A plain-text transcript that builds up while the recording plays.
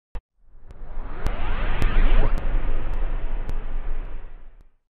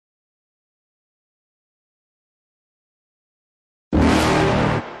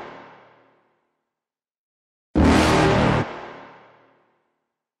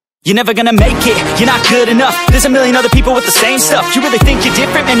You're never gonna make it, you're not good enough. There's a million other people with the same stuff. You really think you're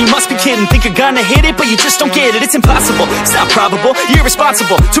different? Man, you must be kidding. Think you're gonna hit it, but you just don't get it. It's impossible, it's not probable, you're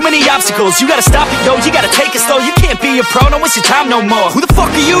irresponsible. Too many obstacles, you gotta stop it, yo. You gotta take it slow, you can't be a pro. Don't waste your time no more. Who the fuck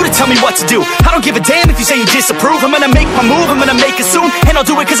are you to tell me what to do? I don't give a damn if you say you disapprove. I'm gonna make my move, I'm gonna make it soon. And I'll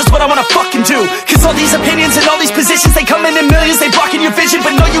do it cause it's what I wanna fucking do. Cause all these opinions and all these positions, they come in millions, they blocking your vision.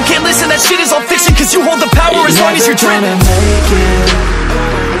 But no, you can't listen, that shit is all fiction. Cause you hold the power as long as you're driven.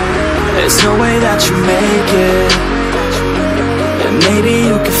 There's no way that you make it. And maybe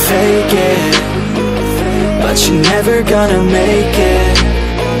you can fake it, but you're never gonna make it.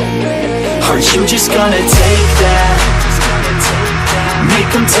 Are you just gonna take that? Make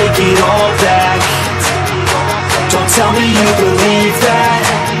them take it all back. Don't tell me you believe that.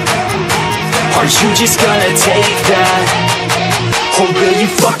 Are you just gonna take that? Or will you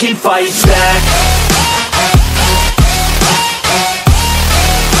fucking fight back?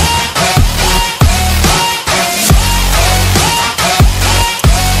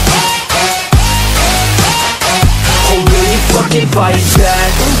 Fight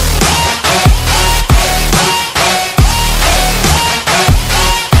back.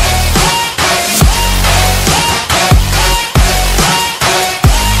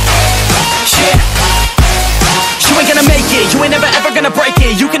 You ain't never ever gonna break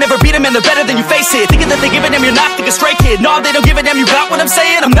it. You can never beat them and they're better than you face it. Thinking that they give a damn, you're not, think a straight kid. No, they don't give a damn, you got what I'm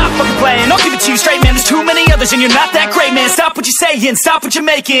saying? I'm not fucking playing, I'll give it to you straight, man. There's too many others and you're not that great, man. Stop what you're saying, stop what you're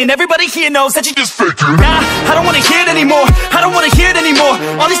making. Everybody here knows that you just faking. Nah, I don't wanna hear it anymore, I don't wanna hear it anymore.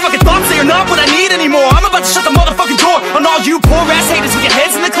 All these fucking thoughts, they are not what I need anymore. I'm about to shut the motherfucking door on all you poor ass haters with your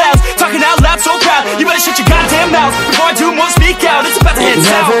heads in the clouds, talking out loud so proud. You better shut your goddamn mouth before I do more speak out. It's about to head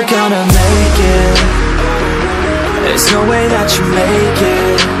south. You're never gonna make it. There's no way that you make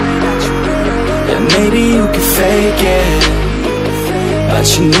it. And maybe you can fake it, but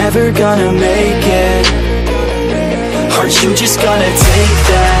you're never gonna make it. Are you just gonna take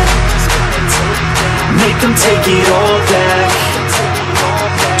that? Make them take it all back.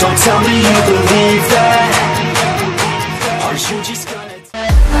 Don't tell me you believe that. Are you just